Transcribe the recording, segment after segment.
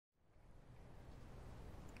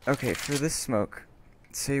Okay, for this smoke,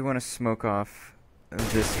 say you want to smoke off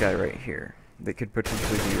this guy right here. That could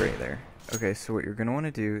potentially be right there. Okay, so what you're going to want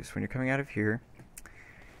to do is when you're coming out of here,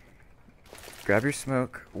 grab your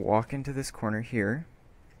smoke, walk into this corner here,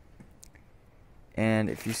 and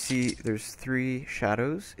if you see there's 3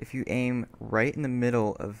 shadows, if you aim right in the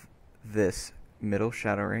middle of this middle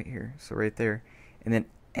shadow right here, so right there, and then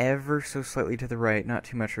ever so slightly to the right, not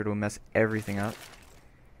too much or it'll mess everything up.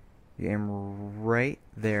 You aim right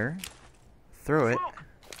there, throw it,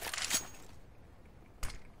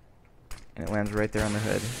 and it lands right there on the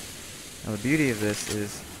hood. Now the beauty of this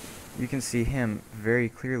is you can see him very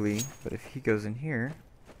clearly, but if he goes in here,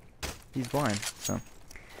 he's blind. So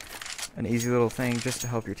an easy little thing just to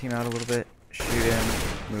help your team out a little bit. Shoot him,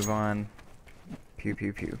 move on, pew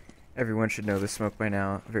pew pew. Everyone should know this smoke by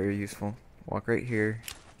now, very useful. Walk right here,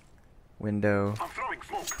 window,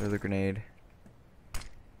 throw the grenade.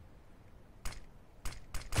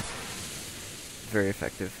 Very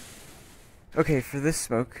effective. Okay, for this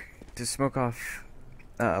smoke, to smoke off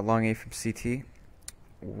long A from CT,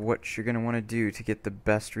 what you're going to want to do to get the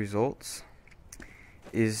best results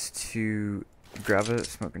is to grab a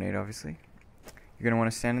smoke grenade, obviously. You're going to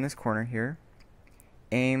want to stand in this corner here,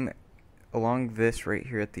 aim along this right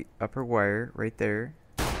here at the upper wire, right there,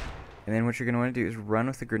 and then what you're going to want to do is run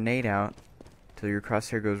with the grenade out till your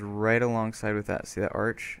crosshair goes right alongside with that. See that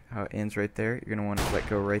arch, how it ends right there? You're going to want to let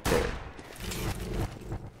go right there.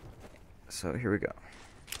 So here we go.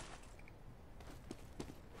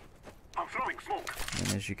 I'm throwing smoke.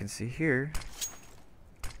 And as you can see here,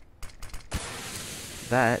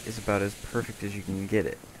 that is about as perfect as you can get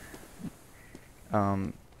it.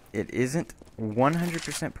 It isn't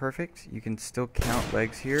 100% perfect. You can still count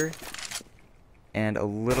legs here and a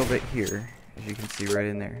little bit here, as you can see right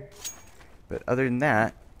in there. But other than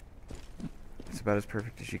that, it's about as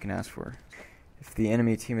perfect as you can ask for. If the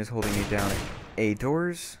enemy team is holding you down at A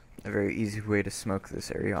doors, a very easy way to smoke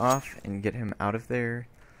this area off and get him out of there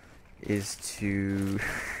is to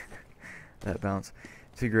that bounce,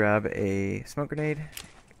 to grab a smoke grenade,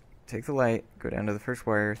 take the light, go down to the first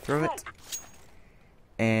wire, throw it,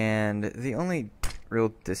 and the only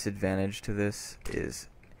real disadvantage to this is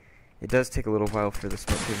it does take a little while for the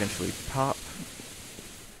smoke to eventually pop.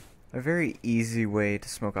 A very easy way to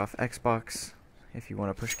smoke off Xbox, if you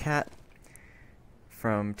want to push cat,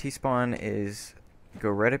 from T-spawn is go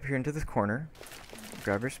right up here into the corner,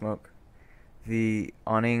 grab your smoke. The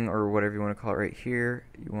awning, or whatever you want to call it right here,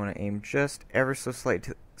 you want to aim just ever so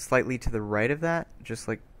slightly to the right of that, just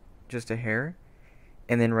a hair,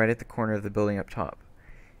 and then right at the corner of the building up top.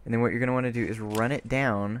 And then what you're going to want to do is run it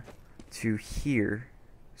down to here.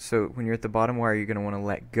 So when you're at the bottom wire, you're going to want to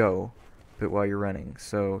let go, but while you're running.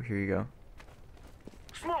 So here you go.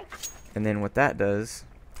 Smoke. And then what that does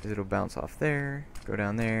is it'll bounce off there, go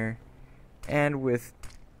down there, and with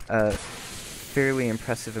a fairly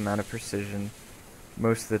impressive amount of precision,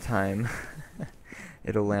 most of the time,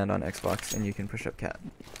 it'll land on Xbox and you can push up cat.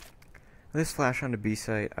 This flash onto B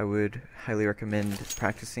site, I would highly recommend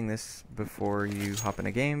practicing this before you hop in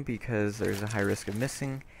a game because there's a high risk of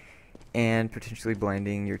missing and potentially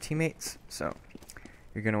blinding your teammates. So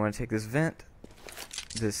you're going to want to take this vent,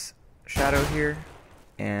 this shadow here,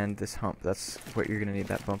 and this hump. That's what you're going to need,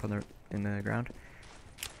 that bump on in the ground.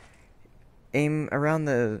 Aim around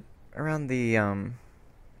the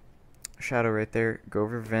shadow right there, go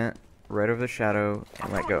over vent, right over the shadow,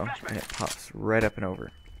 and let go, and it pops right up and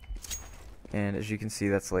over. And as you can see,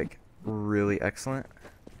 that's like really excellent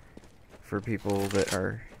for people that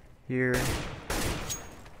are here.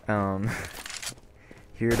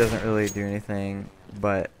 Here doesn't really do anything,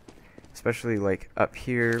 but especially like up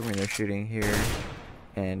here when they're shooting here,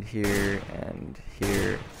 and here,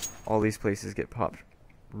 all these places get popped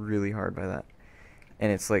really hard by that.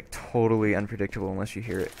 And it's like totally unpredictable unless you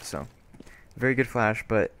hear it. So very good flash,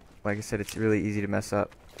 but like I said, it's really easy to mess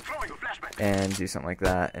up and do something like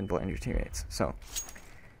that and blind your teammates. So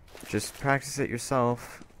just practice it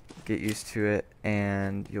yourself, get used to it,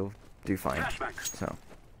 and you'll do fine. So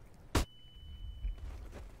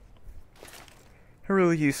a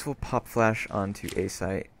really useful pop flash onto A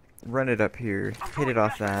site. Run it up here, hit it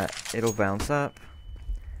off that, it'll bounce up,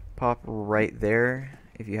 pop right there.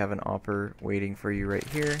 If you have an opper waiting for you right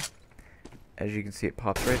here, as you can see, it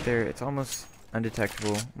pops right there. It's almost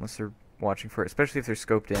undetectable unless they're watching for it, especially if they're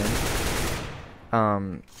scoped in.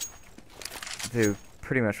 They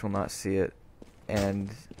pretty much will not see it,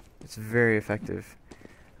 and it's very effective.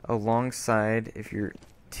 Alongside, if your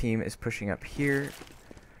team is pushing up here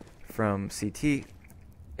from CT,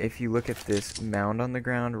 if you look at this mound on the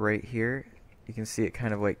ground right here, you can see it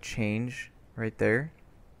kind of like change right there.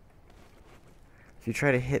 if you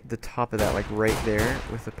try to hit the top of that, like right there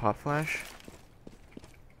with the pop flash,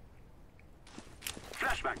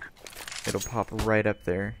 Flashback. it'll pop right up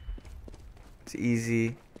there. It's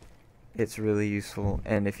easy, it's really useful,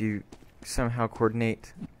 and if you somehow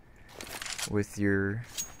coordinate with your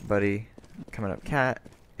buddy coming up cat,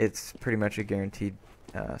 it's pretty much a guaranteed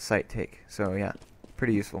sight take. So yeah,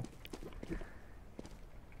 pretty useful.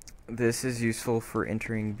 This is useful for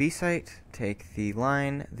entering B site. Take the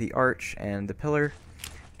line, the arch, and the pillar.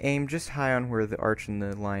 Aim just high on where the arch and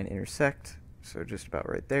the line intersect, so just about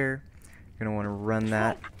right there. You're going to want to run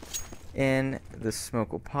that in. The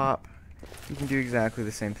smoke will pop. You can do exactly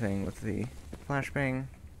the same thing with the flashbang.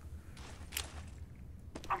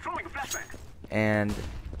 I'm throwing a flashback. And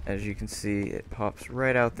as you can see, it pops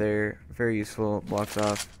right out there. Very useful. Blocks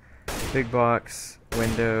off big box,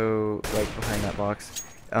 window, like behind that box.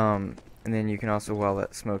 And then you can also, while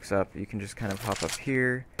that smokes up, you can just kind of hop up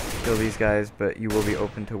here, kill these guys, but you will be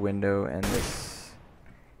open to window and this,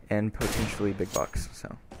 and potentially big box.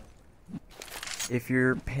 So if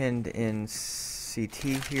you're pinned in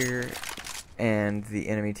CT here, and the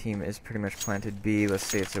enemy team is pretty much planted B, let's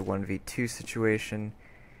say it's a 1v2 situation,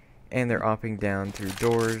 and they're opping down through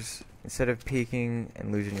doors, instead of peeking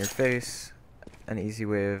and losing your face, an easy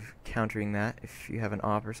way of countering that, if you have an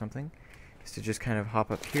op or something, is to just kind of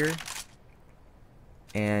hop up here,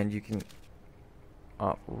 and you can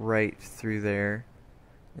op right through there.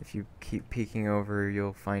 If you keep peeking over,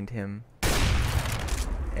 you'll find him,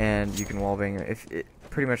 and you can wallbang him. If it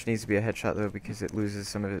pretty much needs to be a headshot though, because it loses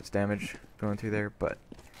some of its damage going through there, but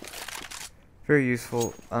very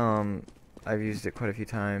useful. I've used it quite a few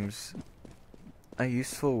times. A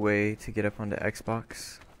useful way to get up onto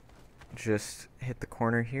Xbox, just hit the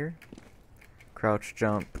corner here, crouch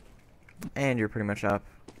jump, and you're pretty much up.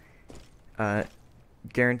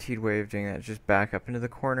 Guaranteed way of doing that is just back up into the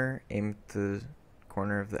corner, aim at the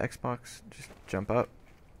corner of the Xbox, just jump up,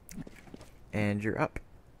 and you're up.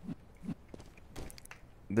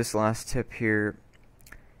 This last tip here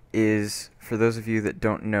is for those of you that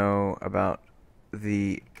don't know about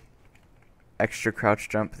the extra crouch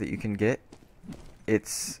jump that you can get.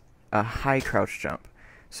 It's a high crouch jump.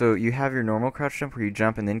 So you have your normal crouch jump where you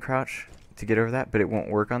jump and then crouch to get over that, but it won't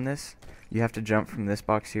work on this. You have to jump from this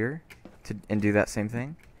box here and do that same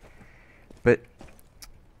thing. But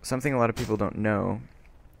something a lot of people don't know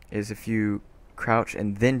is if you crouch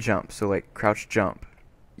and then jump, so like crouch jump,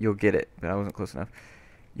 you'll get it, but I wasn't close enough.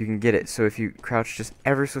 You can get it. So if you crouch just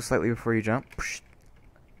ever so slightly before you jump,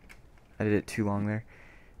 I did it too long there,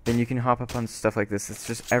 then you can hop up on stuff like this. It's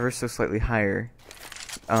just ever so slightly higher.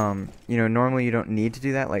 You know, normally you don't need to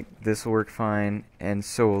do that. Like, this will work fine, and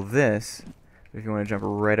so will this. If you want to jump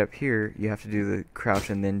right up here, you have to do the crouch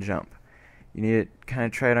and then jump. You need to kind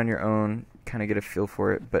of try it on your own, kind of get a feel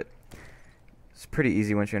for it, but it's pretty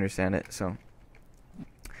easy once you understand it. So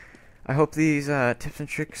I hope these tips and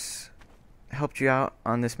tricks helped you out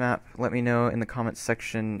on this map. Let me know in the comments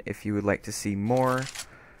section if you would like to see more.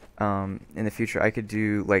 In the future I could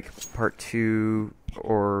do like part 2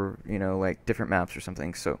 or, you know, like different maps or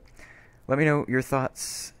something. So let me know your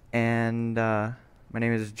thoughts, and my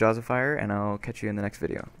name is Jaws of Fire, and I'll catch you in the next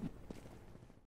video.